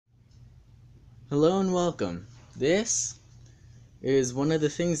Hello and welcome. This is one of the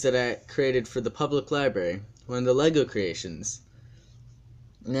things that I created for the public library, one of the Lego creations.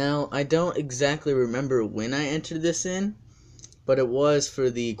 Now, I don't exactly remember when I entered this in, but it was for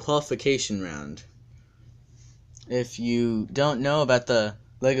the qualification round. If you don't know about the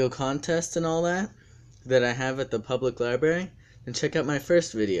Lego contest and all that I have at the public library, then check out my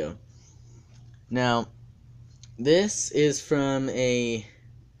first video. Now, this is from a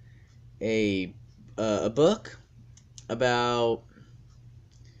book about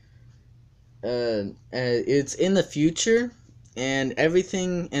it's in the future, and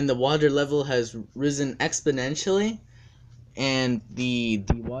everything and the water level has risen exponentially, and the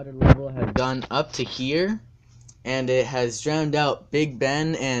water level has gone up to here, and it has drowned out Big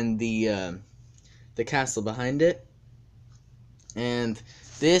Ben and the castle behind it. And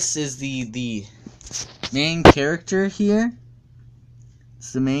this is the main character here.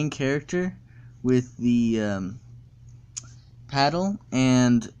 It's the main character with the paddle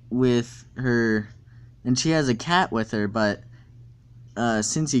and with her, and she has a cat with her, but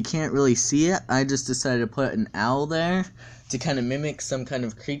since you can't really see it, I just decided to put an owl there to kind of mimic some kind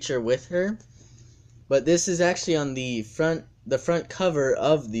of creature with her. But this is actually on the front cover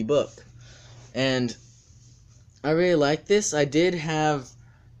of the book, and I really like this. I did have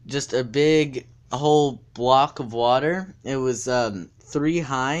just a whole block of water. It was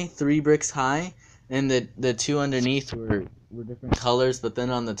 3 bricks high, and the two underneath were different colors, but then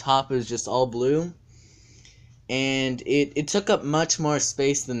on the top it was just all blue. And it took up much more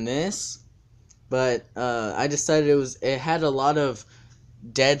space than this, but I decided it had a lot of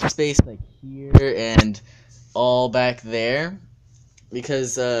dead space like here and all back there,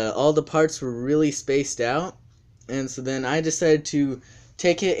 because all the parts were really spaced out. And so then I decided to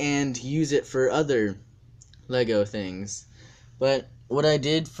take it and use it for other Lego things. But what I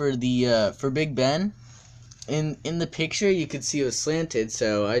did for the for Big Ben, in the picture you could see it was slanted,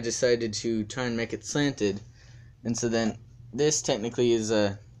 so I decided to try and make it slanted. And so then this technically is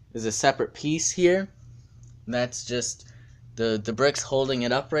a separate piece here. That's just the bricks holding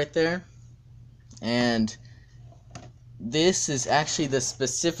it up right there. And this is actually the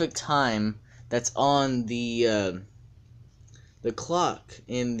specific time that's on the clock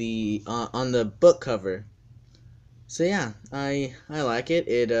in the on the book cover. So yeah, I like it.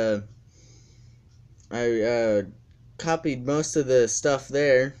 I copied most of the stuff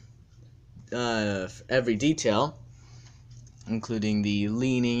there, every detail, including the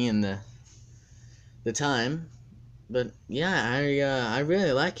leaning and the time. But yeah, I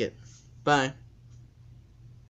really like it. Bye.